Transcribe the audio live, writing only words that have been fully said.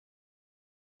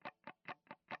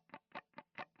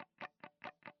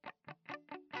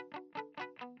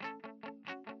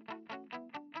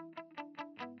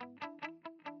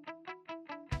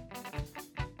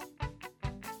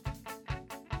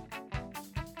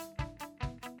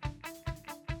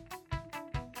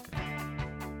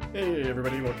Hey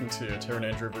everybody, welcome to Tara and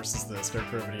Andrew versus the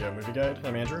Scarecrow Video Movie Guide.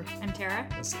 I'm Andrew. I'm Tara.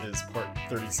 This is part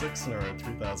 36 in our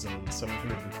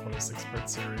 3,726 part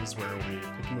series where we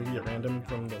pick a movie at random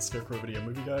from the Scarecrow Video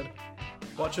Movie Guide,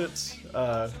 watch it,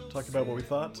 talk about what we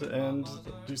thought, and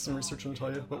do some research and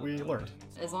tell you what we learned.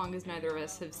 As long as neither of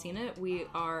us have seen it, we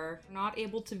are not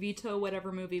able to veto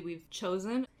whatever movie we've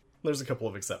chosen. There's a couple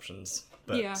of exceptions,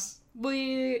 but... Yeah.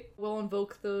 We will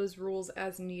invoke those rules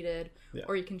as needed, Yeah.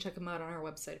 or you can check them out on our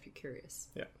website if you're curious.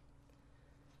 Yeah.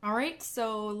 Alright,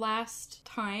 so last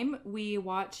time we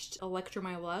watched Electra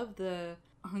My Love, the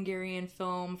Hungarian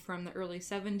film from the early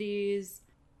 70s.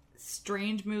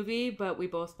 Strange movie, but we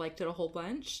both liked it a whole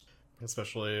bunch.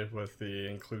 Especially with the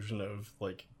inclusion of,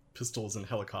 like, pistols and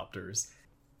helicopters.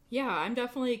 Yeah, I'm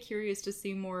definitely curious to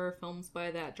see more films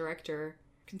by that director,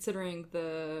 considering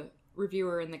the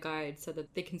reviewer in the guide said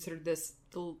that they considered this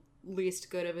the least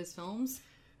good of his films.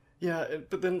 Yeah,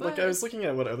 but then, like, I was looking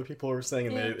at what other people were saying,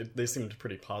 and Yeah. they seemed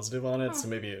pretty positive on it, so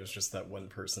maybe it was just that one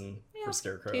person for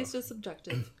Scarecrow. Taste is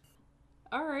subjective.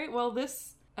 Alright, well,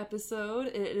 this episode,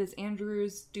 it is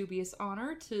Andrew's dubious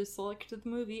honor to select the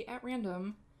movie at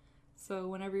random. So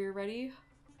whenever you're ready.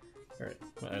 Alright,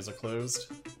 my eyes are closed.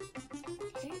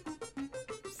 Okay.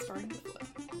 Starting to flip.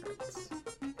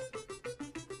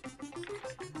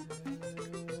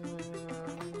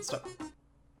 Stop.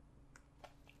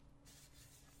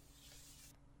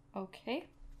 Okay.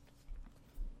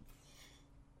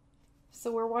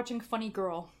 So we're watching Funny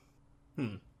Girl.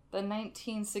 The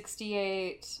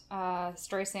 1968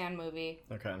 Streisand movie.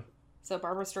 Okay. So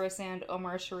Barbara Streisand,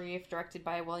 Omar Sharif, directed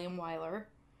by William Wyler.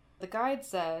 The guide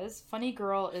says, Funny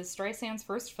Girl is Streisand's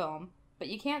first film, but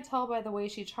you can't tell by the way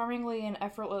she charmingly and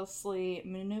effortlessly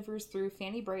maneuvers through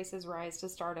Fanny Brice's rise to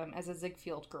stardom as a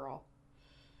Ziegfeld girl.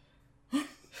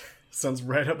 Sounds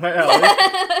right up my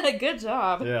alley. Good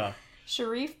job. Yeah.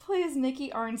 Sharif plays Nikki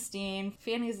Arnstein,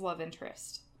 Fanny's love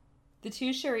interest. The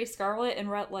two share a Scarlet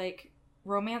and Rhett-like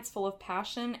romance full of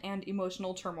passion and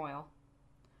emotional turmoil.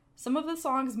 Some of the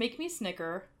songs make me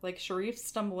snicker, like Sharif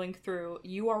stumbling through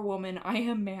You Are Woman, I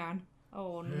Am Man.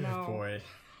 Oh no. Oh boy.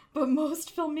 But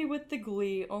most fill me with the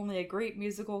glee only a great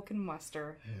musical can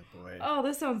muster. Oh boy. Oh,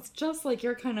 this sounds just like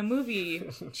your kind of movie.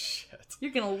 Shit.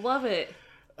 You're gonna love it.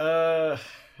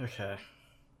 Okay.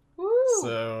 Woo!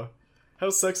 So, how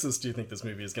sexist do you think this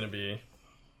movie is gonna be?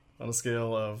 On a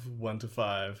scale of 1 to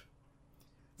 5.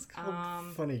 It's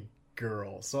called Funny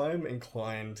Girl, so I'm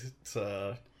inclined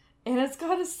to... And it's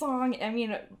got a song, I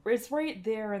mean, it's right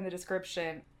there in the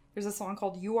description. There's a song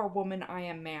called You Are Woman, I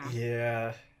Am Man.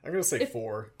 Yeah. I'm gonna say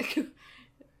 4.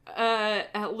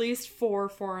 At least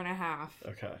 4.5.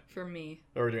 Okay. For me.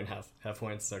 Oh, we're doing half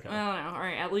points? Okay. I don't know.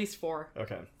 Alright, at least 4.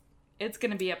 Okay. It's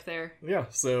gonna be up there. Yeah,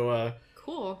 so,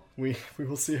 Cool. we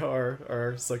will see how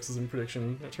our sexism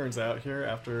prediction turns out here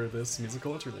after this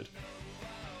musical interlude.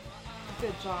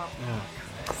 Good job. Oh,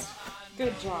 Christ.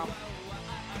 Good job.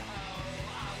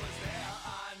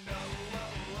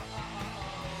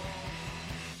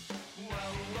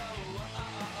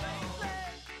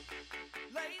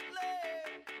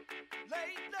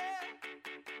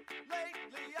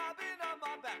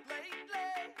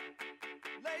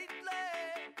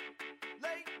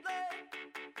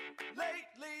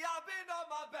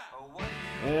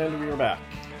 And we are back.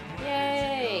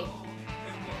 Yay!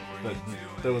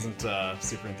 That wasn't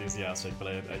super enthusiastic, but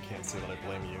I can't say that I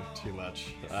blame you too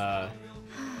much.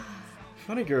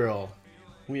 Funny Girl.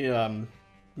 We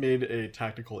made a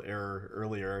tactical error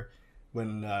earlier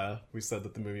when we said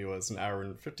that the movie was an hour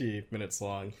and 50 minutes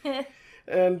long.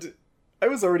 And I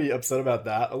was already upset about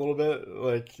that a little bit.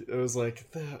 Like, it was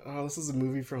like, this is a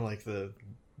movie from like the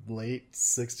late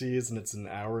 60s and it's an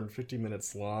hour and 50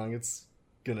 minutes long.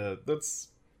 That's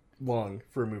long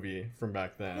for a movie from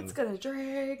back then. It's gonna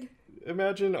drag.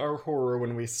 Imagine our horror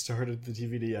when we started the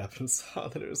DVD up and saw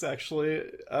that it was actually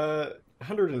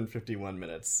 151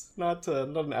 minutes. Not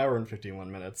an hour and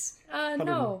 51 minutes.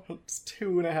 No. It's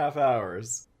 2.5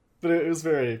 hours. But it was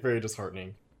very, very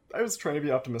disheartening. I was trying to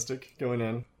be optimistic going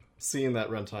in. Seeing that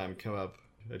runtime come up,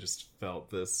 I just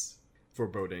felt this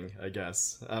foreboding, I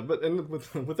guess. But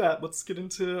with that, let's get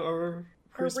into our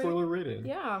pre-spoiler rating.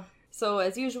 Yeah. So,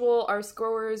 as usual, our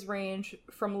scorers range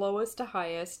from lowest to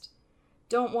highest.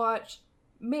 Don't watch,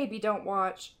 maybe don't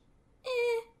watch,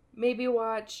 maybe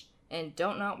watch, and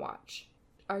don't not watch.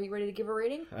 Are you ready to give a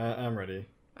rating? I'm ready.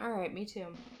 Alright, me too.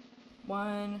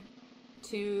 1,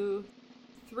 2,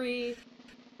 3.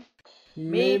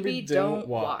 Maybe don't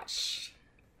watch.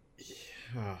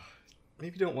 Yeah.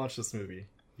 Maybe don't watch this movie,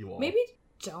 you all. Maybe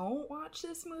don't watch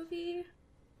this movie?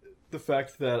 The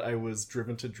fact that I was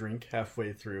driven to drink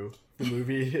halfway through the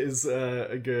movie is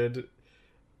a good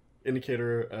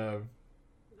indicator of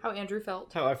How Andrew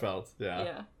felt. how I felt. Yeah.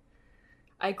 Yeah.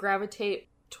 I gravitate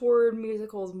toward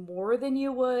musicals more than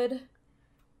you would,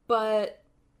 but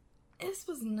this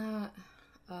was not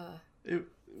a It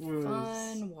was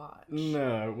fun watch.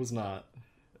 No, it was not.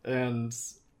 And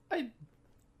I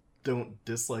don't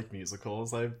dislike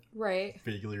musicals. I Right.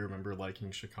 vaguely remember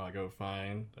liking Chicago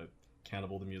fine.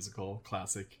 Cannibal the Musical,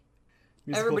 classic.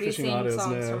 Musical Everybody's singing aficionados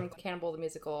songs know. from Cannibal the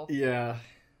Musical. Yeah.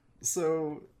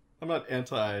 So, I'm not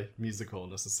anti-musical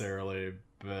necessarily,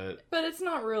 but But it's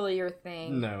not really your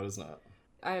thing. no, it's not.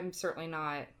 I'm certainly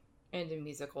not into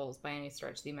musicals by any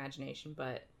stretch of the imagination,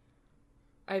 but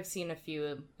I've seen a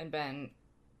few and been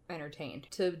entertained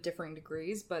to differing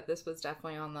degrees, but this was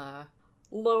definitely on the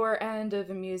lower end of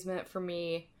amusement for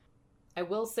me. I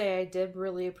will say I did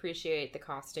really appreciate the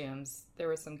costumes. There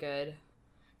were some good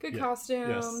Yeah.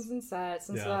 costumes Yes. and sets,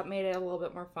 and so Yeah. that made it a little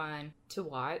bit more fun to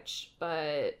watch,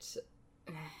 but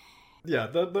Yeah,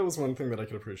 that was one thing that I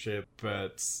could appreciate,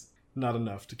 but not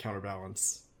enough to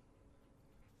counterbalance.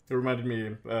 It reminded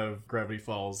me of Gravity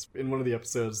Falls. In one of the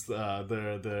episodes,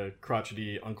 the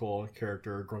crotchety uncle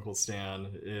character, Grunkle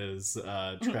Stan, is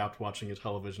trapped watching a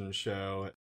television show.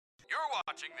 You're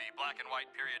watching the black and white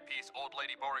period piece Old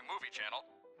Lady Boring Movie Channel.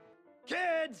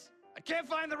 Kids! I can't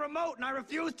find the remote and I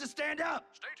refuse to stand up!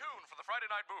 Stay tuned for the Friday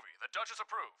night movie, The Duchess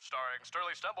Approved, starring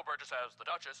Sterling Stempelburgess as the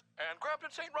Duchess and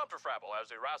Grafton St. Rumterfrabble as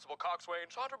the irascible coxswain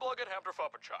Saunterblug and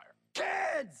Hamterfuppenshire.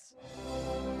 Kids!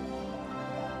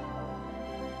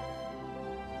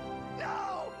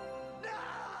 No!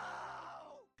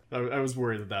 No! I was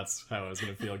worried that that's how I was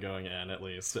going to feel going in, at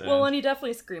least. well, and he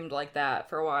definitely screamed like that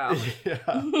for a while. Yeah.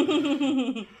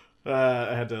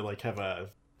 I had to, have a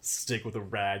stick with a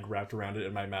rag wrapped around it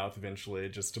in my mouth eventually,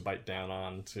 just to bite down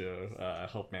on to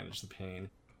help manage the pain.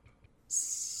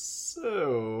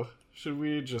 So, should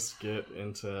we just get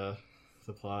into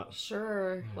the plot?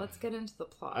 Sure, let's get into the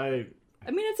plot. I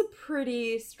mean, it's a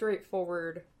pretty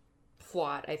straightforward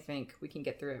plot, I think. We can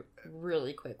get through it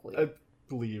really quickly.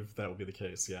 believe that will be the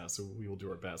case, yeah, so we will do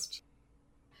our best.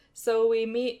 So we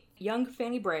meet young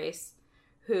Fanny Brace,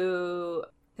 who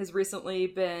has recently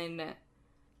been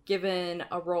given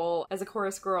a role as a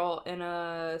chorus girl in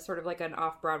a sort of like an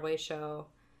off-Broadway show.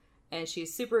 And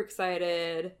she's super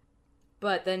excited,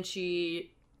 but then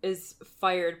she is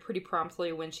fired pretty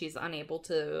promptly when she's unable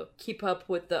to keep up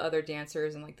with the other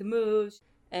dancers and the moves.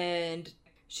 And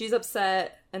she's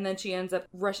upset, and then she ends up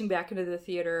rushing back into the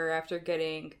theater after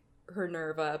getting her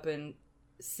nerve up and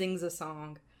sings a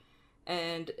song.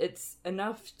 And it's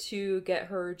enough to get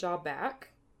her job back.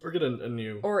 Or get a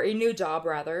new... Or a new job,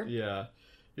 rather. Yeah.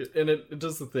 And it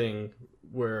does the thing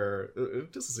where...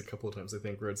 It does this a couple of times, I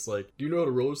think, where it's like, do you know how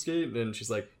to roller skate? And she's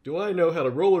like, do I know how to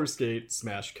roller skate?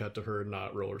 Smash cut to her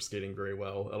not roller skating very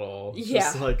well at all.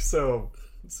 Yeah. Just so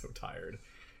tired.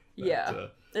 But, yeah.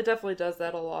 It definitely does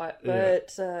that a lot.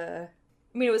 But, I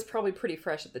mean, it was probably pretty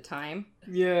fresh at the time.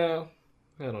 Yeah.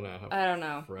 I don't know. I don't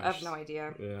know. Fresh. I have no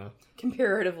idea. Yeah.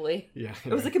 Comparatively. Yeah.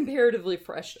 It was a comparatively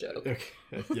fresh joke.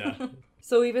 Okay. Yeah.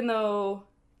 So even though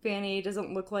Fanny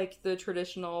doesn't look like the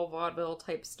traditional vaudeville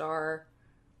type star,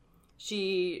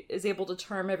 she is able to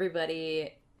charm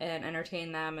everybody and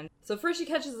entertain them. And so first she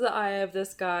catches the eye of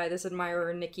this guy, this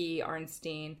admirer, Nicky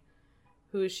Arnstein,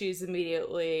 who she's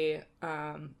immediately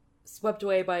swept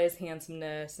away by his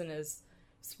handsomeness and his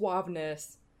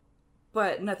suaveness.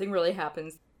 But nothing really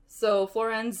happens. So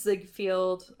Florenz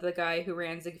Ziegfeld, the guy who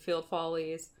ran Ziegfeld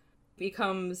Follies,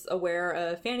 becomes aware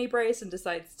of Fanny Brace and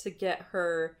decides to get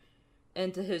her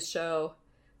into his show.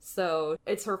 So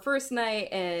it's her first night,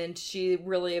 and she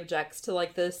really objects to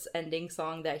this ending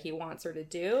song that he wants her to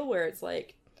do, where it's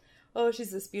like, oh,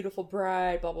 she's this beautiful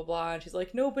bride, blah blah blah, and she's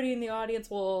like, nobody in the audience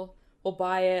will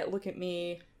buy it. Look at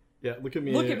me. Yeah, look at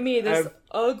me. Look at me, this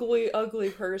ugly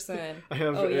person. I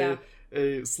have yeah.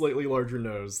 a slightly larger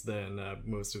nose than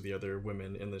most of the other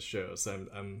women in this show, so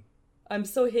I'm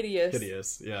so hideous.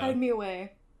 hideous. Yeah. Hide me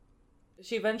away.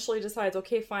 She eventually decides,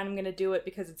 okay, fine, I'm gonna do it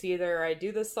because it's either I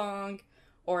do this song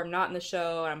or I'm not in the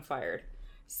show and I'm fired.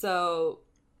 So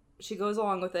she goes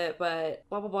along with it, but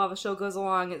blah blah blah, the show goes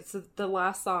along, it's the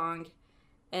last song,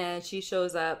 and she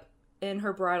shows up in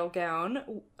her bridal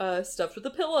gown, stuffed with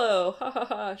a pillow. Ha ha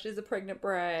ha, she's a pregnant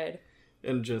bride.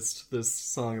 And just this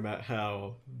song about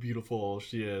how beautiful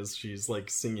she is. She's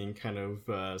singing kind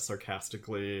of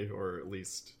sarcastically, or at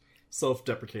least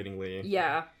self-deprecatingly.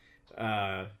 Yeah.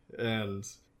 And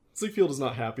Ziegfeld is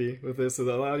not happy with this, so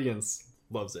the audience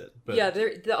loves it. But yeah,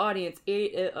 the audience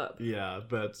ate it up. yeah,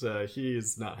 but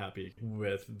he's not happy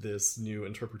with this new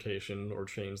interpretation or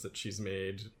change that she's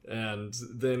made. And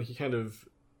then he kind of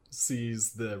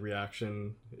sees the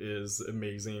reaction is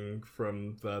amazing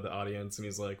from the audience, and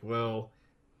he's like, well,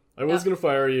 I was gonna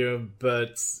fire you,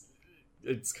 but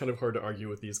it's kind of hard to argue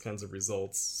with these kinds of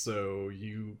results, so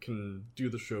you can do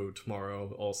the show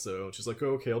tomorrow also. And she's like,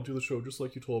 oh, okay, I'll do the show just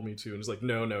like you told me to. And he's like,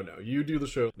 no, you do the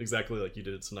show exactly like you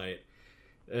did it tonight.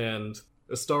 And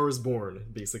a star is born,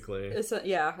 basically.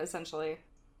 Essentially.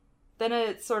 Then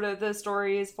it's sort of the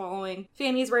story is following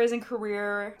Fanny's rising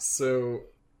career. So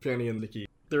Fanny and Nikki,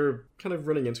 they're kind of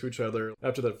running into each other.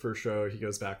 After that first show, he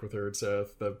goes back with her to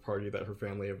the party that her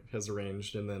family has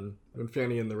arranged. And then when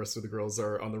Fanny and the rest of the girls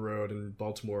are on the road in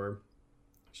Baltimore,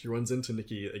 she runs into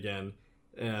Nikki again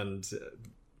and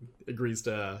agrees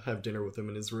to have dinner with him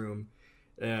in his room.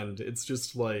 And it's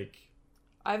just like...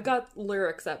 I've got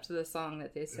lyrics up to the song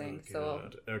that they sing, oh, so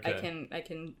okay. I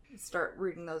can start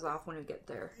reading those off when we get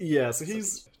there. Yeah, so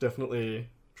he's definitely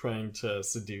trying to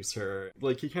seduce her.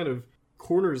 Like, he kind of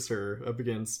corners her up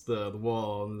against the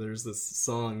wall, and there's this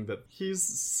song that he's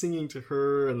singing to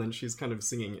her, and then she's kind of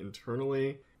singing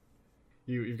internally.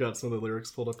 You've got some of the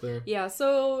lyrics pulled up there? Yeah,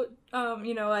 so,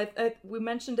 we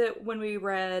mentioned it when we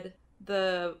read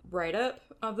the write-up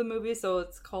of the movie, so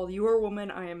it's called You Are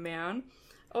Woman, I Am Man.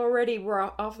 Already, we're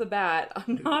off the bat.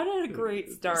 I'm not at a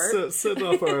great start. Setting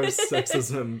off our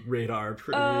sexism radar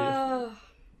pretty...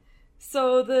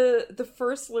 So the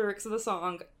first lyrics of the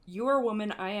song, You are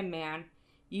woman, I am man.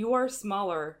 You are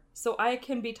smaller, so I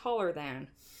can be taller than.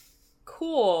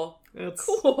 Cool.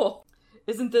 Cool.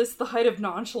 Isn't this the height of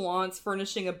nonchalance,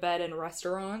 furnishing a bed in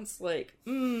restaurants? Like,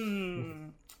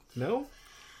 No?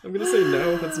 I'm gonna say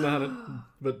no, that's not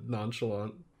what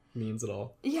nonchalant means at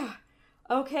all. Yeah.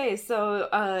 Okay, so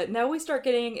now we start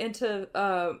getting into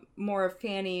more of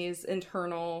Fanny's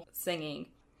internal singing.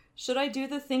 Should I do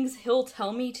the things he'll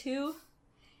tell me to?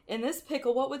 In this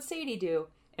pickle, what would Sadie do?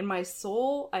 In my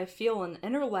soul, I feel an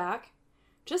inner lack.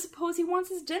 Just suppose he wants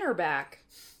his dinner back.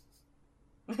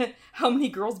 How many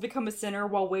girls become a sinner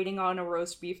while waiting on a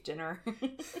roast beef dinner?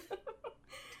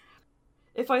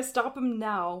 If I stop him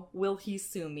now, will he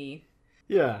sue me?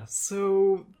 Yeah,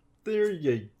 so there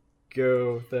you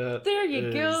go. There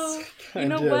you go. You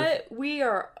know what?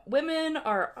 Women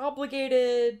are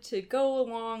obligated to go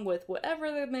along with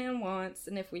whatever the man wants,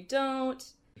 and if we don't,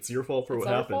 it's your fault for what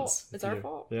happens. It's our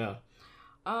fault. Yeah.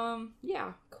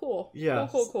 Yeah, cool. Yeah.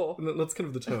 Cool. And that's kind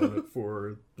of the tone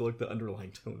for, like, the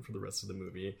underlying tone for the rest of the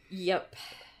movie. Yep.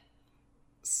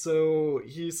 So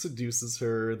he seduces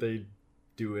her, they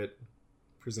do it,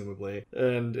 presumably,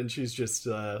 and she's just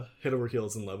head over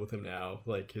heels in love with him now.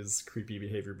 Like, his creepy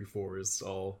behavior before is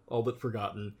all but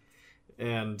forgotten.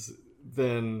 And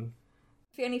then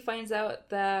Fanny finds out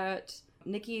that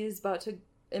Nikki is about to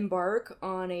embark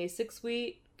on a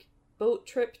 6-week boat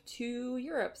trip to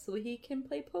Europe so he can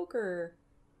play poker.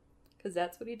 Because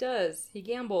that's what he does. He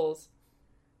gambles.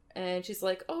 And she's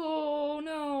like, oh,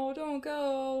 no, don't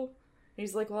go. And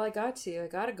he's like, well, I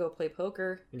gotta go play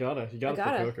poker. You gotta play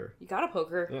poker. You gotta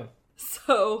poker. Yeah.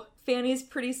 So Fanny's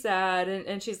pretty sad,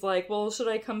 and she's like, well, should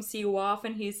I come see you off?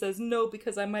 And he says, no,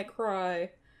 because I might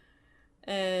cry.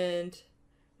 And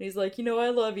he's like, I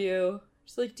love you.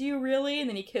 She's like, do you really? And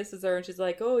then he kisses her, and she's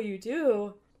like, oh, you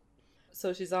do?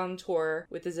 So she's on tour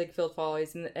with the Ziegfeld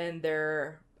Follies, and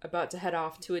they're about to head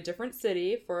off to a different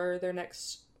city for their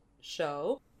next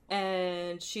show.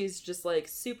 And she's just, like,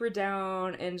 super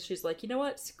down, and she's like, you know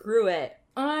what? Screw it.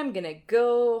 I'm gonna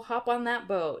go hop on that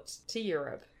boat to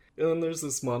Europe. And then there's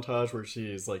this montage where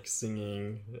she's, like,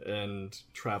 singing and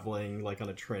traveling, like, on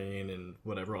a train and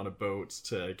whatever, on a boat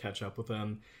to catch up with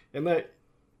them. And that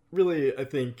really, I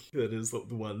think, that is the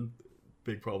one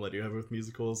big problem I do have with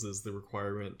musicals, is the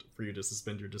requirement for you to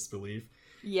suspend your disbelief.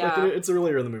 Yeah. Like, it's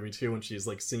earlier in the movie, too, when she's,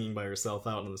 like, singing by herself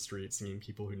out on the street, singing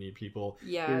People Who Need People.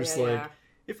 Yeah, You're just like,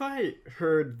 if I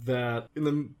heard that in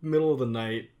the middle of the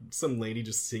night, some lady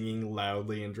just singing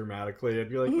loudly and dramatically, I'd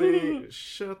be like, lady,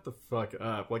 shut the fuck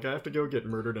up. Like, I have to go get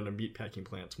murdered in a meatpacking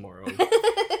plant tomorrow.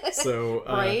 So,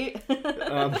 right?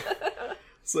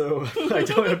 So I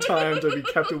don't have time to be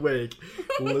kept awake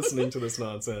listening to this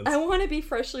nonsense. I want to be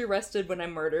freshly rested when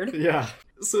I'm murdered. Yeah.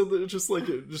 So it just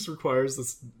requires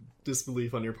this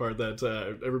disbelief on your part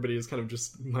that everybody is kind of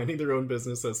just minding their own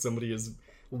business as somebody is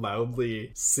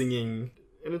loudly singing.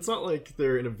 And it's not like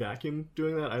they're in a vacuum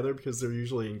doing that either, because they're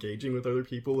usually engaging with other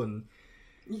people, and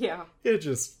yeah, it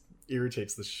just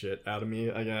irritates the shit out of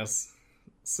me, I guess.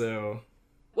 So...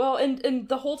 Well, and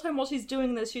the whole time while she's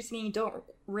doing this, she's singing Don't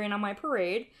Rain on My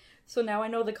Parade. So now I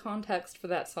know the context for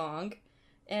that song.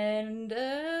 And,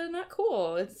 not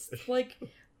cool. It's like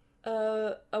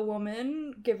a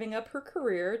woman giving up her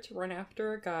career to run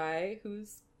after a guy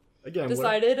who's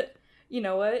decided, you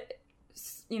know what,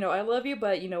 I love you,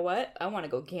 but you know what? I want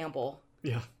to go gamble.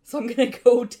 Yeah. So I'm going to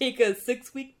go take a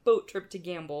 6-week boat trip to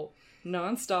gamble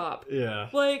nonstop. Yeah.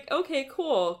 Like, okay,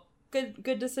 cool.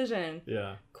 Good decision.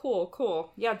 Yeah.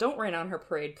 Cool. Yeah, don't rain on her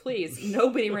parade, please.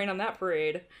 Nobody rain on that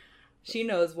parade. She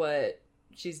knows what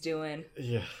she's doing.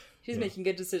 Yeah. She's making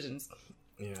good decisions.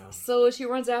 Yeah. So she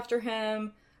runs after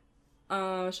him,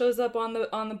 shows up on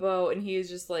the boat, and he's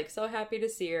just like so happy to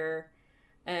see her.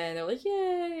 And they're like,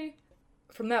 yay!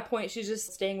 From that point, she's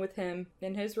just staying with him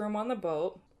in his room on the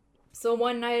boat. So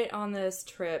one night on this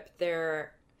trip,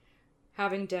 they're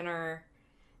having dinner,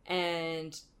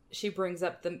 and she brings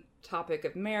up the topic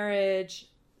of marriage.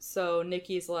 So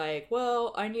Nikki's like,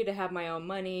 well, I need to have my own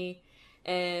money,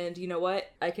 and you know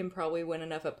what? I can probably win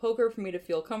enough at poker for me to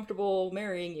feel comfortable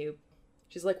marrying you.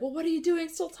 She's like, well, what are you doing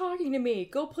still talking to me?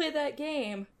 Go play that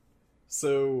game.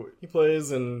 So he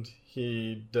plays, and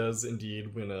he does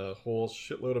indeed win a whole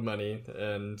shitload of money,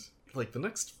 and like the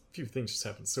next few things just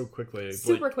happen so quickly.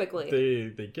 Super like, quickly.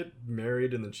 They get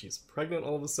married, and then she's pregnant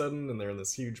all of a sudden, and they're in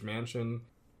this huge mansion,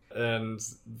 and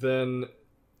then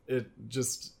it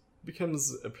just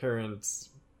becomes apparent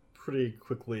pretty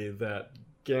quickly that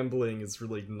gambling is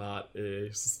really not a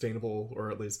sustainable,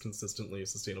 or at least consistently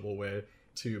sustainable way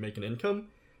to make an income,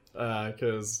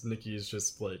 because Nikki's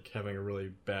just like having a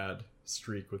really bad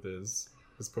streak with his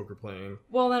poker playing.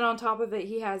 Well, then on top of it,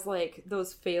 he has like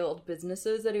those failed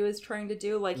businesses that he was trying to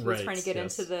do. Like he was trying to get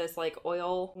into this like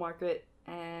oil market,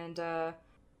 and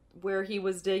where he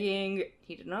was digging,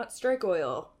 he did not strike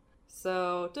oil.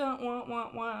 So don't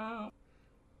want.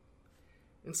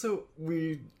 And so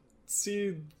we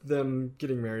see them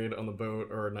getting married on the boat,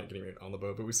 or not getting married on the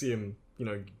boat, but we see him,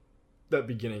 that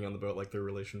beginning on the boat, like their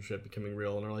relationship becoming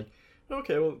real, and are like,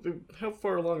 okay, well, how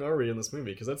far along are we in this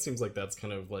movie? Because that seems like that's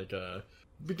kind of like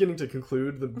beginning to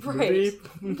conclude the movie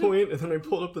point, and then I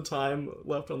pulled up the time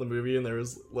left on the movie, and there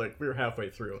was like, we were halfway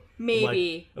through.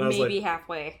 Maybe like,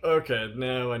 halfway. Okay,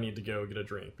 now I need to go get a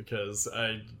drink, because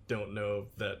I don't know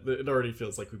that, it already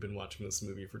feels like we've been watching this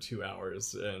movie for 2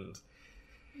 hours, and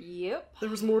yep, there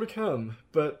was more to come,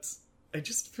 but I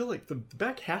just feel like the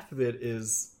back half of it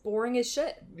is boring as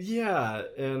shit. Yeah,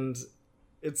 and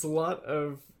it's a lot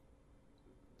of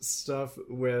stuff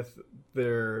with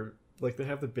their, like, they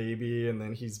have the baby, and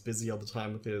then he's busy all the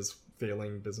time with his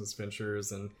failing business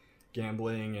ventures and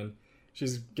gambling, and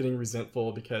she's getting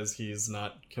resentful because he's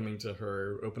not coming to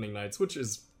her opening nights, which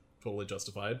is totally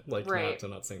justified. Like, right.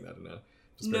 I'm not saying that in a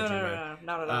disparaging way. No,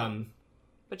 not at all.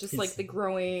 But just like the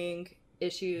growing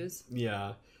issues.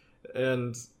 Yeah,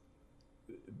 and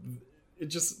it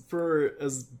just, for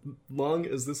as long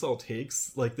as this all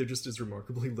takes, like, there just is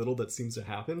remarkably little that seems to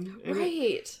happen.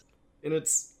 Right. And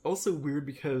it's also weird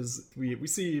because we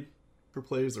see her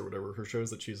plays or whatever, her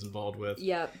shows that she's involved with.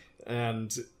 Yep.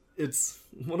 And it's,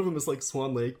 one of them is like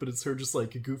Swan Lake, but it's her just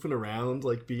like goofing around,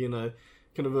 like being a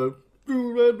kind of a,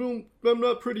 I'm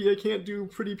not pretty, I can't do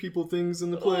pretty people things in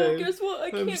the play. Oh, guess what?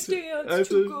 I can't dance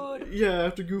good. Yeah, I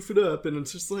have to goof it up, and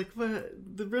it's just like, what?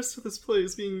 The rest of this play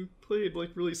is being played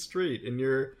like really straight, and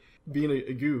you're being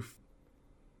a goof.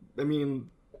 I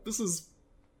mean, this is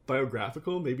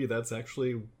biographical, maybe that's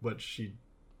actually what she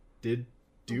did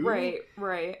do. Right.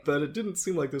 But it didn't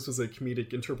seem like this was a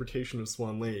comedic interpretation of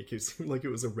Swan Lake. It seemed like it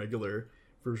was a regular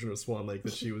version of Swan Lake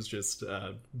that she was just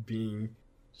being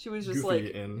She was just goofy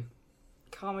like in.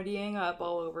 Comedying up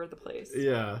all over the place.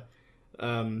 Yeah.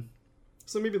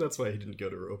 So maybe that's why he didn't go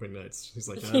to her opening nights. He's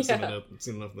like, I've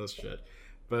seen enough of this shit.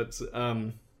 But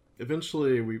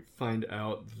eventually we find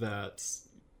out that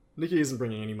Nikki isn't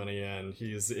bringing any money in.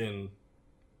 He's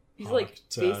like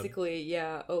basically,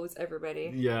 owes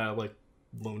everybody. Yeah, like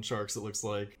loan sharks, it looks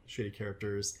like, shady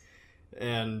characters.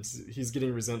 And he's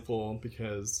getting resentful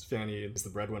because Fanny is the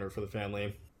breadwinner for the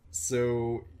family.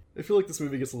 So I feel like this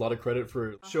movie gets a lot of credit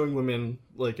for showing women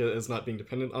like as not being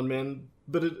dependent on men,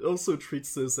 but it also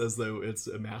treats this as though it's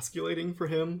emasculating for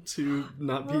him to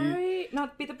not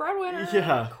be the breadwinner.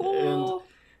 Yeah, cool.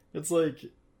 And it's like,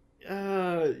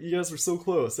 you guys were so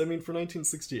close. I mean, for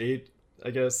 1968,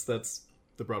 I guess that's,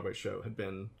 the Broadway show had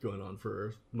been going on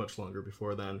for much longer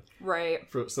before then. Right.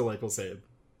 So like, we'll say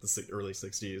the early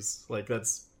 60s. Like,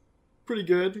 that's pretty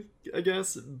good, I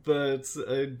guess, but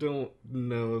I don't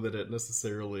know that it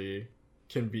necessarily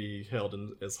can be held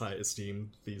in as high esteem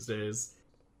these days.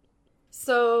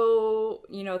 So,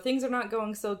 things are not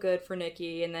going so good for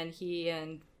Nikki, and then he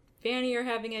and Fanny are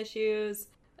having issues,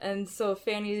 and so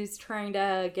Fanny's trying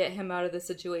to get him out of the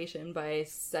situation by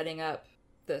setting up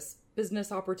this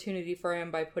business opportunity for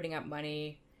him by putting up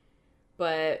money,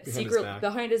 but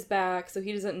behind his back, so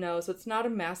he doesn't know, so it's not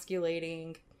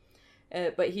emasculating.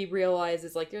 But he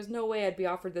realizes, like, there's no way I'd be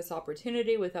offered this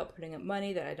opportunity without putting up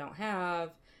money that I don't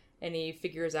have. And he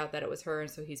figures out that it was her,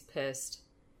 and so he's pissed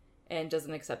and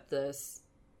doesn't accept this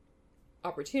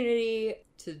opportunity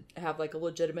to have, like, a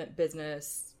legitimate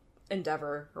business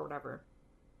endeavor or whatever.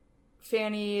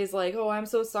 Fanny is like, oh, I'm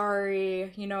so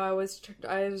sorry. You know, I was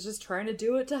just trying to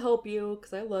do it to help you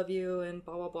because I love you and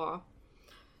blah, blah, blah.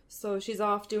 So she's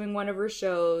off doing one of her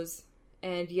shows,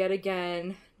 and yet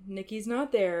again, Nikki's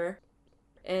not there.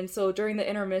 And so during the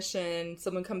intermission,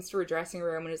 someone comes to her dressing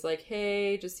room and is like,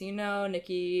 hey, just so you know,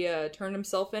 Nikki turned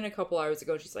himself in a couple hours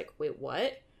ago. She's like, wait,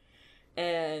 what?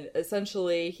 And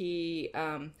essentially he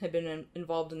had been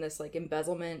involved in this, like,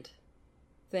 embezzlement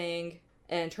thing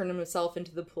and turned himself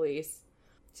into the police.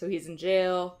 So he's in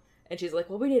jail. And she's like,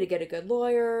 well, we need to get a good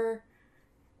lawyer.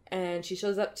 And she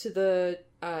shows up to the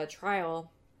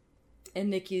trial. And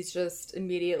Nikki's just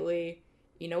immediately,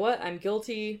 you know what? I'm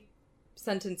guilty.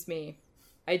 Sentence me.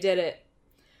 I did it.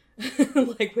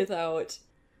 Like, without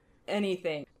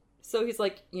anything. So he's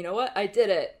like, you know what? I did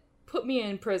it. Put me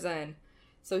in prison.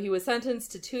 So he was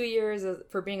sentenced to 2 years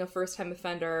for being a first-time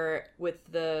offender with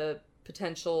the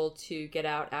potential to get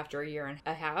out after a year and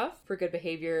a half for good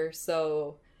behavior.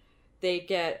 So they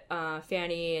get,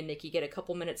 Fanny and Nikki get a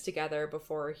couple minutes together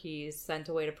before he's sent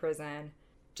away to prison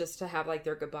just to have, like,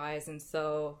 their goodbyes. And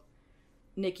so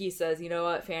Nikki says, you know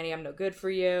what, Fanny, I'm no good for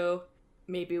you.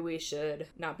 Maybe we should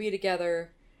not be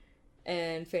together.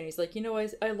 And Fanny's like, you know,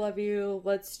 I love you.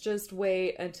 Let's just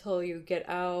wait until you get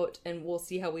out and we'll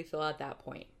see how we feel at that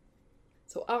point.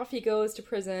 So off he goes to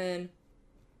prison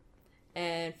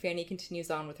and Fanny continues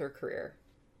on with her career.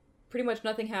 Pretty much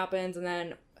nothing happens, and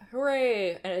then,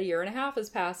 hooray, a year and a half has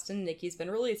passed and Nikki's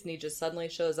been released, and he just suddenly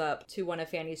shows up to one of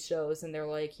Fanny's shows and they're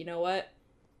like, you know what?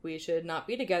 We should not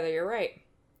be together, you're right.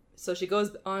 So she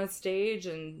goes on stage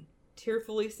and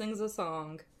tearfully sings a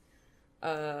song.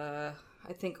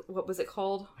 I think, what was it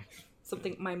called?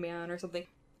 Something, My Man or something.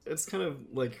 It's kind of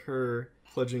like her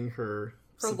pledging her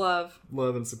love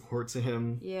and support to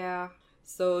him. Yeah.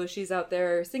 So she's out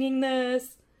there singing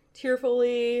this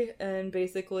tearfully, and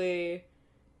basically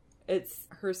it's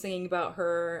her singing about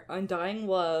her undying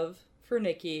love for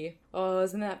Nikki. Oh,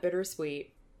 isn't that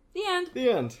bittersweet? The end.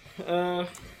 The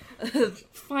end.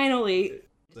 Finally.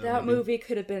 That movie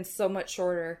could have been so much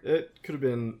shorter. It could have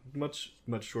been much,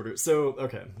 much shorter. So,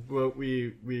 okay. Well,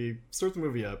 we start the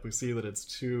movie up. We see that it's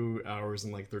 2 hours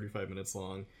and, like, 35 minutes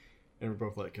long. And we're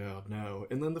both like, oh, no.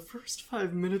 And then the first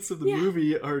 5 minutes of the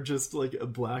movie are just, like, a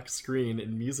black screen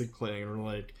and music playing. And we're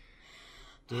like,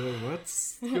 dude,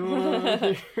 what's going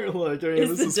on here? Like, I mean,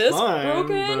 is this is fine.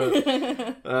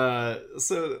 But,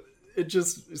 so it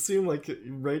just seemed like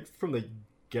right from the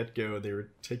get-go they were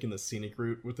taking the scenic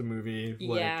route with the movie.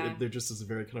 Like, there just is a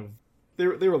very kind of they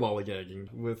were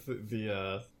lollygagging with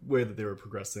the way that they were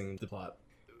progressing the plot.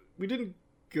 We didn't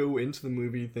go into the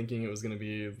movie thinking it was going to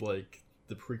be like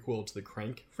the prequel to the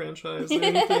Crank franchise or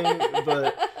anything,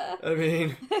 but I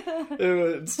mean,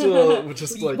 it was still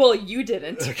just like, well, you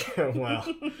didn't. Okay, wow.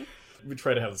 We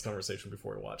tried to have this conversation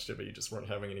before we watched it, but you just weren't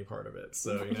having any part of it.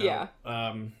 So, you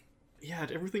know, yeah,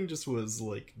 everything just was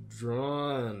like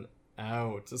drawn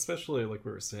out, especially like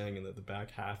we were saying in the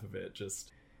back half of it.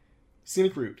 Just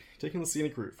scenic route, taking the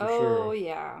scenic route for sure. Oh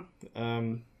yeah.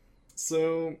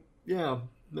 So yeah,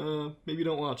 maybe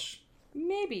don't watch.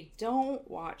 Maybe don't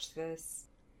watch this.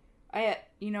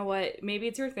 You know what? Maybe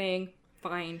it's your thing.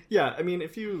 Fine. Yeah, I mean,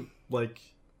 if you like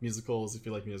musicals, if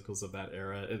you like musicals of that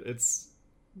era, it's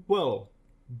well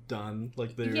done.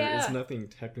 Like, there is nothing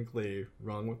technically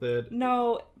wrong with it.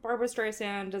 No, Barbra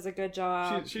Streisand does a good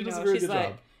job. She does a very good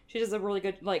job. She does a really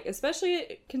good, like,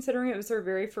 especially considering it was her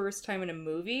very first time in a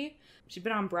movie. She'd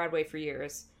been on Broadway for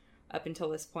years up until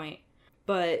this point.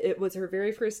 But it was her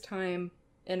very first time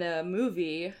in a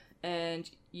movie, and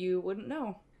you wouldn't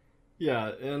know.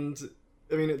 Yeah, and,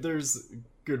 I mean, there's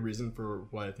good reason for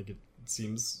why I think it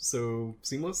seems so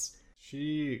seamless.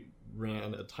 She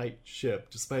ran a tight ship,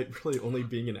 despite really only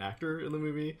being an actor in the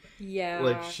movie. Yeah.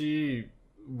 Like, she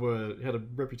had a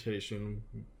reputation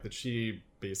that she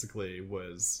basically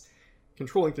was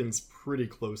controlling things pretty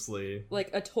closely. Like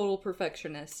a total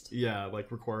perfectionist. Yeah,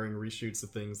 like requiring reshoots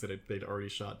of things that they'd already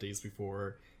shot days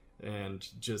before, and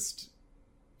just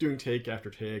doing take after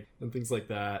take and things like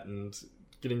that, and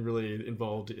getting really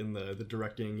involved in the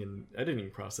directing and editing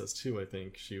process too. I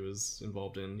think she was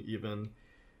involved in even,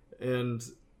 and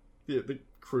the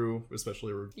crew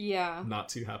especially were not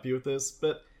too happy with this.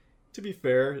 But to be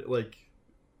fair, like,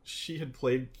 she had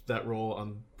played that role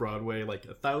on Broadway like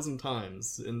 1,000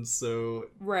 times, and so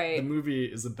the movie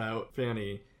is about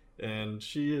Fanny, and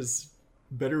she is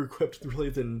better equipped really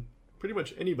than pretty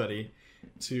much anybody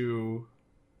to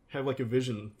have like a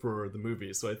vision for the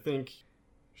movie. So I think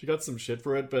she got some shit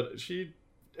for it, but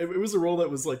it was a role that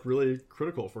was like really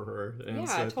critical for her. And Yeah,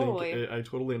 so I totally. think I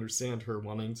totally understand her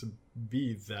wanting to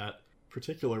be that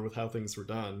particular with how things were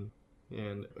done.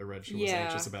 And I read she was Yeah.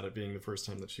 anxious about it being the first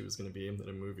time that she was going to be in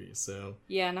a movie. So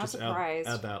Yeah, not just surprised.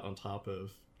 add that on top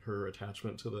of her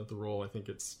attachment to the role. I think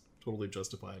it's totally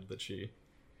justified that she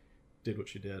did what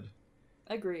she did.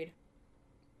 Agreed.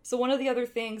 So one of the other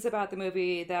things about the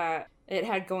movie that it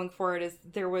had going for it is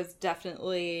there was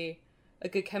definitely a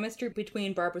good chemistry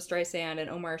between Barbara Streisand and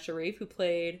Omar Sharif, who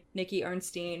played Nikki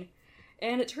Arnstein.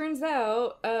 And it turns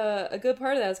out a good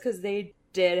part of that is because they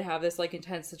did have this like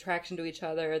intense attraction to each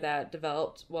other that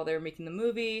developed while they were making the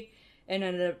movie and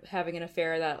ended up having an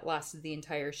affair that lasted the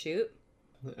entire shoot.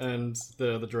 And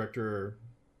the director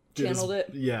Channeled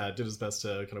it. Yeah, did his best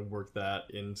to kind of work that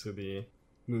into the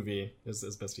movie as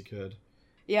best he could.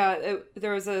 Yeah,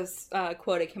 there was this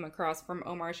quote I came across from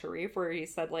Omar Sharif where he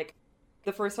said, like,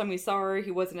 the first time we saw her,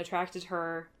 he wasn't attracted to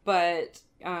her, but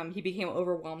he became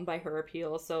overwhelmed by her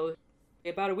appeal. So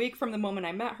about a week from the moment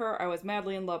I met her, I was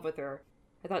madly in love with her.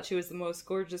 I thought she was the most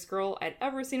gorgeous girl I'd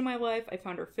ever seen in my life. I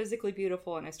found her physically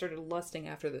beautiful, and I started lusting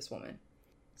after this woman.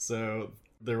 So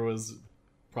there was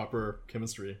proper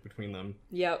chemistry between them.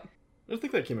 Yep. I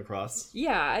think that came across.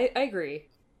 Yeah, I agree.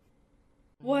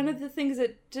 One of the things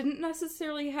it didn't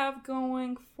necessarily have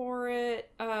going for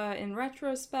it, in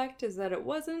retrospect, is that it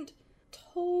wasn't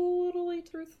totally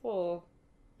truthful.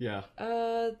 Yeah.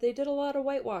 They did a lot of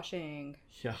whitewashing.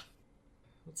 Yeah.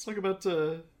 Let's talk about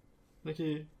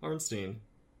Nikki Arnstein,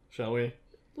 shall we?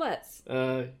 Let's.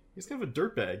 He's kind of a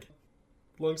dirtbag.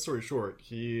 Long story short,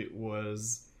 he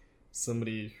was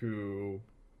somebody who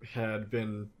had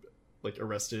been like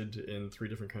arrested in 3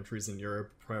 different countries in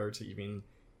Europe prior to even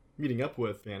meeting up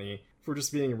with Fanny for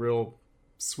just being a real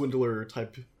swindler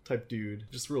type dude,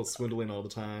 just real swindling all the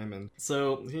time. And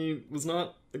so he was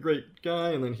not a great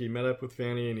guy, and then he met up with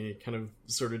Fanny and he kind of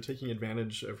started taking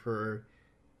advantage of her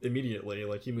immediately.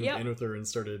 Like he moved Yep. in with her and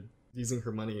started using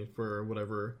her money for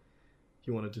whatever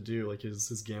he wanted to do, like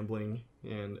his gambling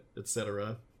and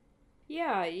etc.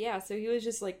 Yeah, so he was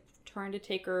just, like, trying to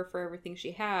take her for everything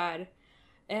she had.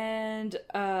 And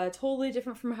totally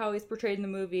different from how he's portrayed in the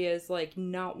movie as, like,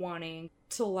 not wanting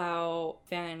to allow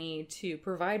Fanny to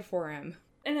provide for him.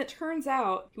 And it turns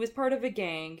out he was part of a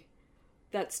gang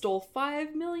that stole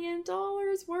 $5 million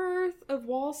worth of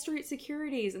Wall Street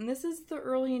securities. And this is the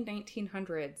early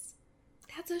 1900s.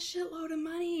 That's a shitload of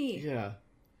money. Yeah.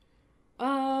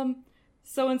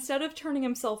 So instead of turning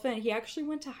himself in, he actually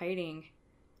went to hiding.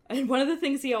 And one of the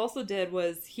things he also did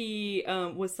was he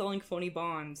was selling phony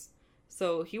bonds.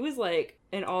 So he was, like,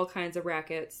 in all kinds of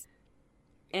rackets.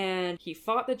 And he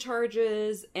fought the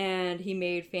charges, and he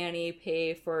made Fanny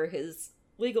pay for his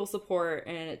legal support,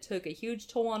 and it took a huge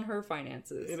toll on her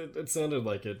finances. It sounded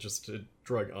like it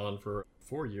drug on for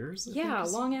 4 years. I Yeah,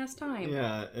 think. long-ass time.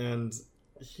 Yeah, and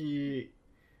he,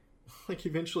 like,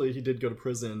 eventually he did go to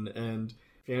prison, and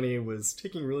Fanny was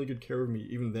taking really good care of me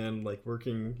even then, like,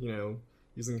 working,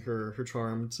 using her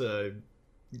charm to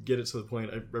get it to the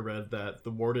point. I read that the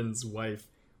warden's wife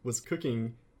was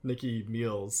cooking Nikki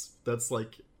meals. That's,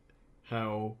 like,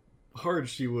 how hard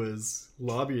she was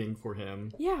lobbying for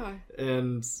him. Yeah.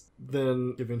 And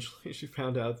then eventually she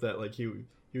found out that, like, he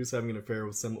was having an affair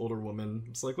with some older woman.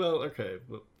 It's like, well, okay,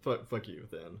 well, fuck you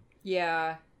then.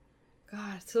 Yeah.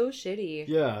 God, so shitty.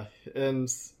 Yeah, and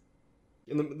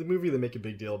in the movie they make a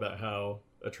big deal about how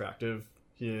attractive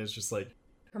he is, just like...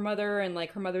 Her mother and,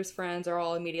 like, her mother's friends are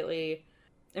all immediately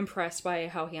impressed by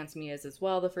how handsome he is as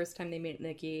well the first time they meet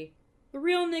Nikki. The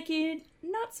real Nikki,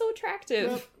 not so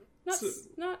attractive.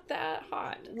 Not that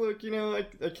hot. Look,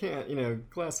 I can't,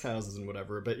 glass houses and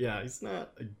whatever, but yeah, he's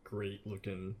not a great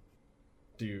looking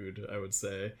dude, I would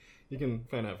say. You can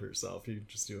find out for yourself. You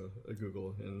just do a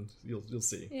Google and you'll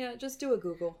see. Yeah, just do a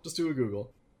Google. Just do a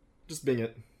Google. Just Bing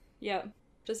it. Yeah.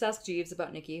 Just ask Jeeves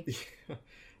about Nikki.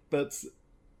 But,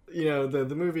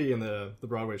 the movie and the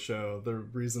Broadway show, the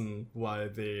reason why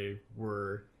they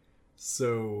were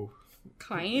so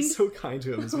Kind? so kind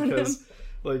to him is because,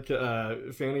 like,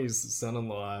 Fanny's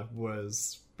son-in-law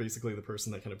was basically the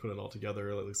person that kind of put it all together,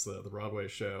 at least the Broadway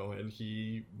show, and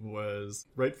he was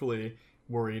rightfully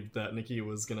worried that Nikki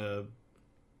was gonna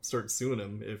start suing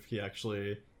him if he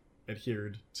actually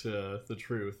adhered to the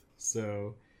truth.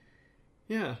 So,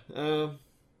 yeah,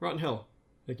 rotten hell,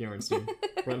 Nikki Arnstein.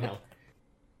 Rotten hell.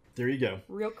 There you go.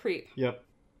 Real creep. Yep.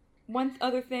 One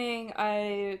other thing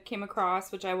I came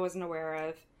across, which I wasn't aware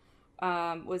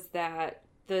of, was that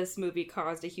this movie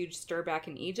caused a huge stir back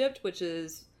in Egypt, which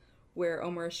is where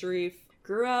Omar Sharif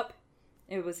grew up.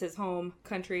 It was his home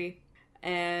country.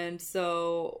 And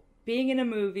so being in a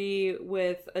movie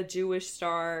with a Jewish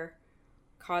star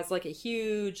caused like a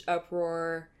huge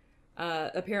uproar.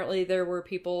 Apparently there were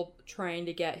people trying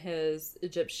to get his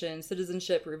Egyptian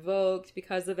citizenship revoked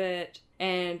because of it.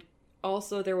 And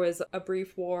also there was a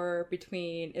brief war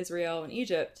between Israel and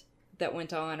Egypt that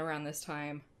went on around this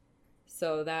time.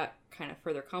 So that kind of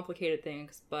further complicated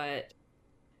things. But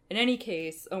in any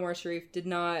case, Omar Sharif did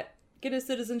not get his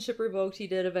citizenship revoked. He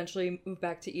did eventually move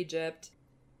back to Egypt.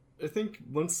 I think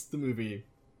once the movie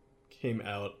came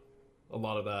out, a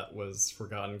lot of that was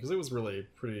forgotten because it was really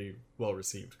pretty well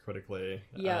received critically.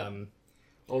 Yeah.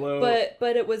 Although,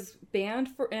 but it was banned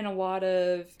in a lot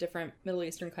of different Middle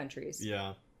Eastern countries.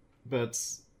 Yeah, but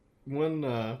one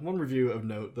review of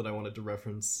note that I wanted to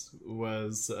reference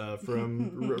was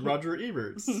from Roger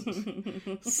Ebert.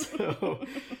 So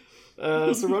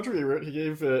Roger Ebert, he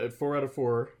gave it 4 out of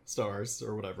 4 stars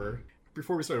or whatever.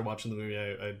 Before we started watching the movie,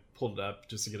 I pulled it up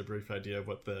just to get a brief idea of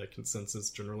what the consensus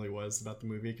generally was about the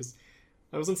movie, because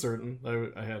I was uncertain.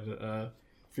 I had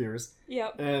fears.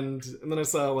 Yep. And then I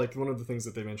saw, like, one of the things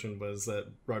that they mentioned was that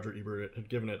Roger Ebert had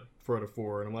given it 4 out of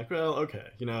 4, and I'm like, well, okay,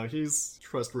 he's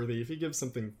trustworthy. If he gives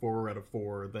something 4 out of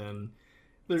 4, then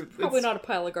probably not a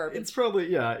pile of garbage. It's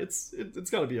probably, yeah, it's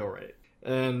got to be all right.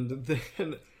 And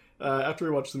then after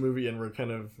we watched the movie and we're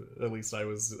kind of, at least I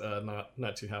was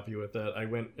not too happy with it, I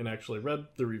went and actually read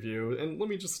the review, and let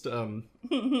me just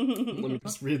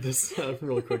read this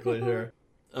really quickly here.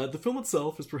 The film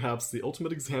itself is perhaps the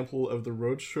ultimate example of the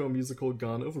roadshow musical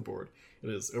gone overboard. It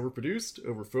is overproduced,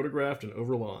 overphotographed, and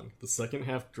overlong. The second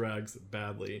half drags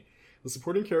badly. The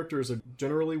supporting characters are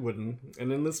generally wooden,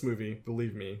 and in this movie,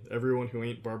 believe me, everyone who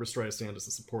ain't Barbra Streisand is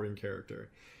a supporting character.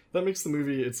 That makes the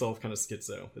movie itself kind of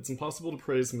schizo. It's impossible to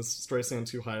praise Miss Streisand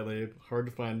too highly, hard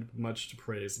to find much to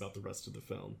praise about the rest of the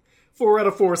film. 4 out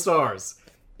of 4 stars!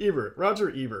 Ebert,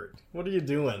 Roger Ebert, what are you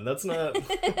doing? That's not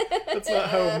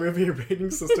how movie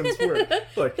rating systems work.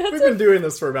 Look, we've been doing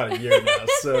this for about a year now,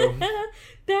 so...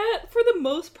 That, for the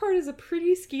most part, is a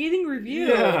pretty scathing review.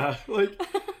 Yeah, like,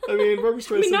 I mean, Barbra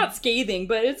Streisand... I mean, not scathing,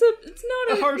 but it's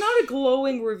not a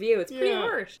glowing review. It's pretty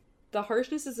harsh. The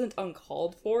harshness isn't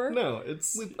uncalled for. No,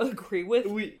 it's... We agree with,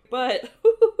 but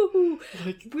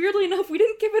like, weirdly enough, we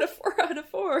didn't give it a 4 out of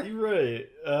 4. You're right.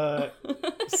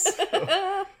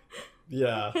 So,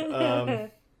 yeah,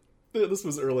 this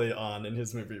was early on in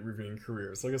his movie reviewing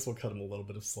career, so I guess we'll cut him a little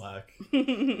bit of slack.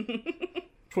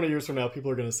 20 years from now, people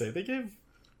are going to say, they gave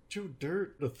Joe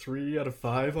Dirt a 3 out of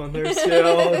 5 on their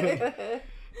scale.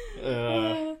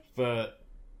 But,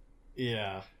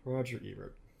 yeah, Roger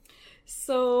Ebert.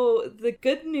 So, the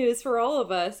good news for all of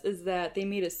us is that they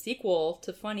made a sequel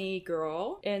to Funny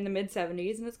Girl in the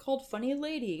mid-70s, and it's called Funny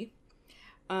Lady.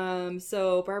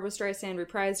 So Barbra Streisand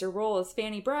reprised her role as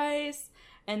Fanny Bryce,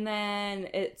 and then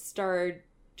it starred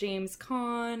James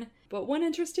Caan. But one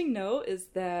interesting note is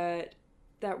that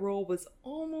that role was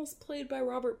almost played by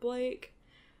Robert Blake,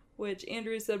 which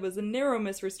Andrew said was a narrow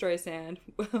miss for Streisand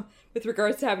with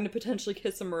regards to having to potentially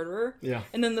kiss a murderer. Yeah.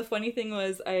 And then the funny thing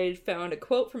was I found a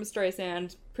quote from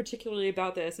Streisand particularly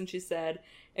about this, and she said,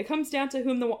 "It comes down to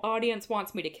whom the audience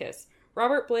wants me to kiss.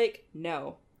 Robert Blake,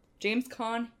 no. James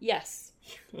Caan, yes."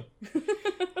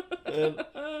 And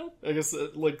I guess,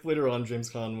 like, later on,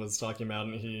 James Caan was talking about,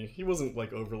 and he wasn't,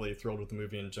 like, overly thrilled with the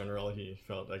movie in general. He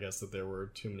felt, I guess, that there were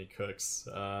too many cooks.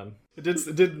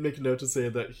 It did make a note to say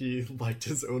that he liked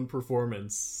his own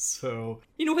performance, so...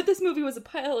 You know what? This movie was a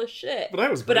pile of shit. But I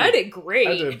was great. But I did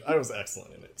great. I was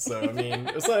excellent in it. So, I mean,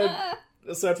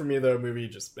 aside from me, though, movie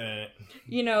just, eh.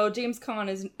 You know, James Caan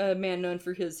is a man known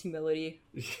for his humility.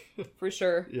 For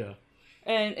sure. Yeah.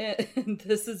 And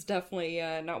this is definitely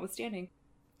notwithstanding.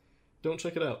 Don't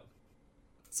check it out.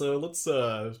 So let's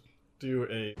do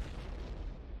a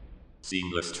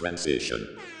seamless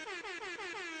transition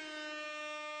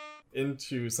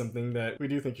into something that we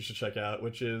do think you should check out,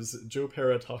 which is Joe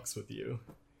Pera Talks With You.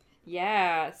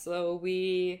 Yeah, so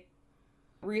we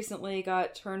recently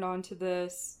got turned on to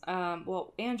this.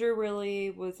 Well, Andrew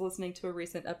really was listening to a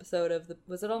recent episode of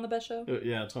was it on The Best Show?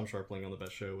 Yeah, Tom Sharpling on The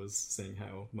Best Show was saying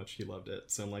how much he loved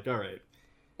it. So I'm like, all right.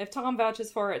 If Tom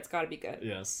vouches for it, it's got to be good.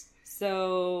 Yes.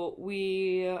 So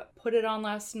we put it on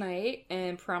last night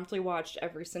and promptly watched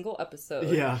every single episode.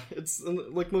 Yeah, it's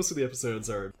like most of the episodes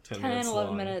are 10 minutes 11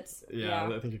 long. minutes. Yeah,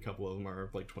 I think a couple of them are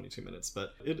like 22 minutes,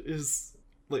 but it is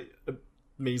like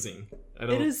amazing.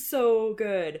 It is so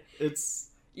good. It's...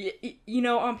 You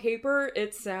know, on paper,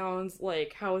 it sounds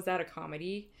like, how is that a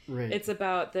comedy? Right. It's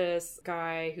about this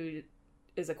guy who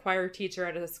is a choir teacher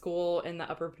at a school in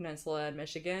the Upper Peninsula in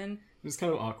Michigan. It's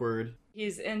kind of awkward.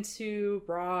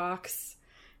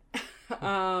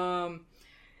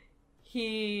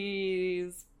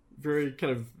 He's very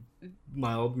kind of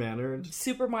mild-mannered.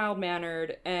 super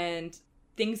mild-mannered, and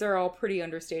things are all pretty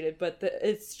understated, but it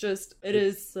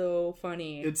is so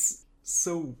funny. It's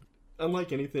so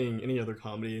unlike any other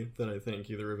comedy that I think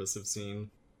either of us have seen.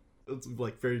 It's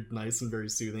like very nice and very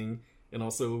soothing, and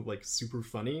also like super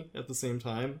funny at the same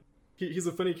time. He's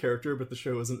a funny character, but the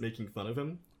show isn't making fun of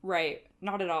him. Right.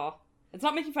 Not at all. It's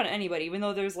not making fun of anybody, even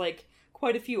though there's like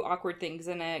quite a few awkward things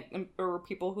in it, or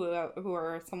people who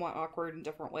are somewhat awkward in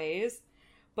different ways.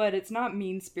 But it's not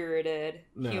mean-spirited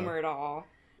humor at all.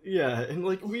 Yeah, and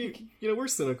like we're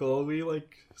cynical. We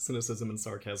like cynicism and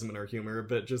sarcasm in our humor,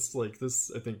 but just like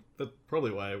this, I think that's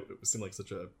probably why it seemed like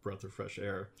such a breath of fresh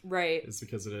air. Right. Is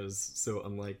because it is so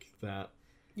unlike that.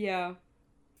 Yeah.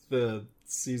 The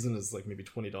season is like maybe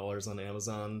 $20 on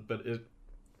Amazon, but it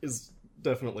is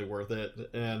definitely worth it.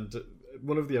 And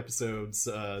one of the episodes,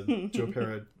 Joe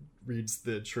Pera reads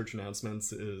the church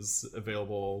announcements, is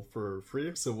available for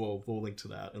free, so we'll link to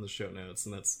that in the show notes.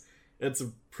 And it's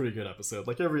a pretty good episode.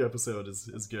 Like every episode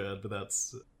is good, but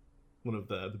that's one of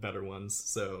the better ones.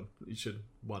 So you should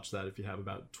watch that if you have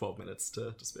about 12 minutes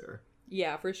to spare.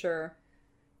 Yeah, for sure.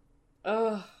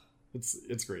 Ugh.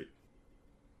 It's great.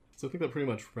 So I think that pretty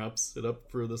much wraps it up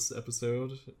for this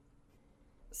episode.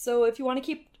 So if you want to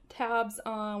keep tabs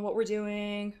on what we're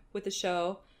doing with the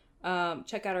show,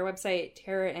 check out our website,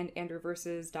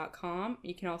 taraandandrewversus.com.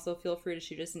 You can also feel free to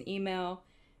shoot us an email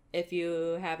if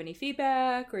you have any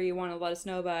feedback or you want to let us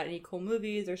know about any cool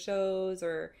movies or shows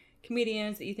or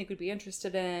comedians that you think would be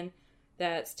interested in.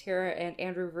 That's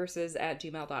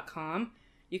taraandandrewversus@gmail.com.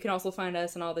 You can also find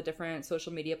us on all the different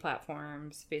social media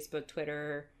platforms, Facebook,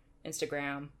 Twitter,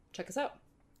 Instagram. Check us out.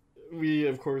 We,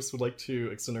 of course, would like to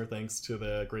extend our thanks to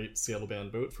the great Seattle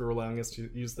band Boat for allowing us to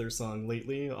use their song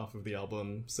Lately off of the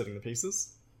album Setting the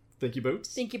Paces. Thank you, Boat.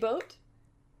 Thank you, Boat.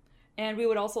 And we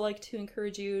would also like to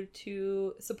encourage you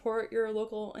to support your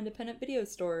local independent video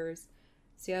stores.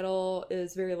 Seattle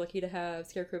is very lucky to have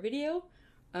Scarecrow Video,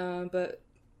 but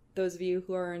those of you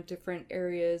who are in different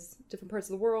areas, different parts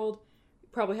of the world,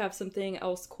 probably have something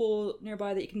else cool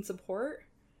nearby that you can support.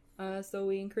 So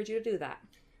we encourage you to do that.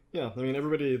 Yeah, I mean,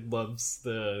 everybody loves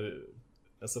the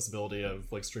accessibility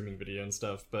of like streaming video and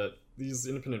stuff, but these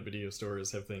independent video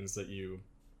stores have things that you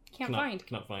cannot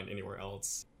find anywhere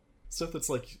else. Stuff that's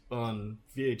like on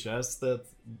VHS that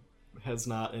has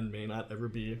not and may not ever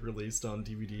be released on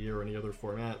DVD or any other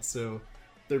format, so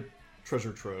they're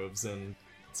treasure troves, and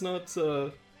it's not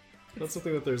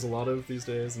something that there's a lot of these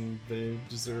days, and they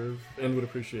deserve and would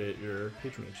appreciate your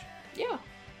patronage. Yeah.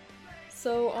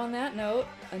 So on that note,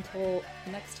 until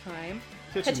next time,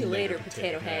 catch you later,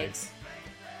 potato hags.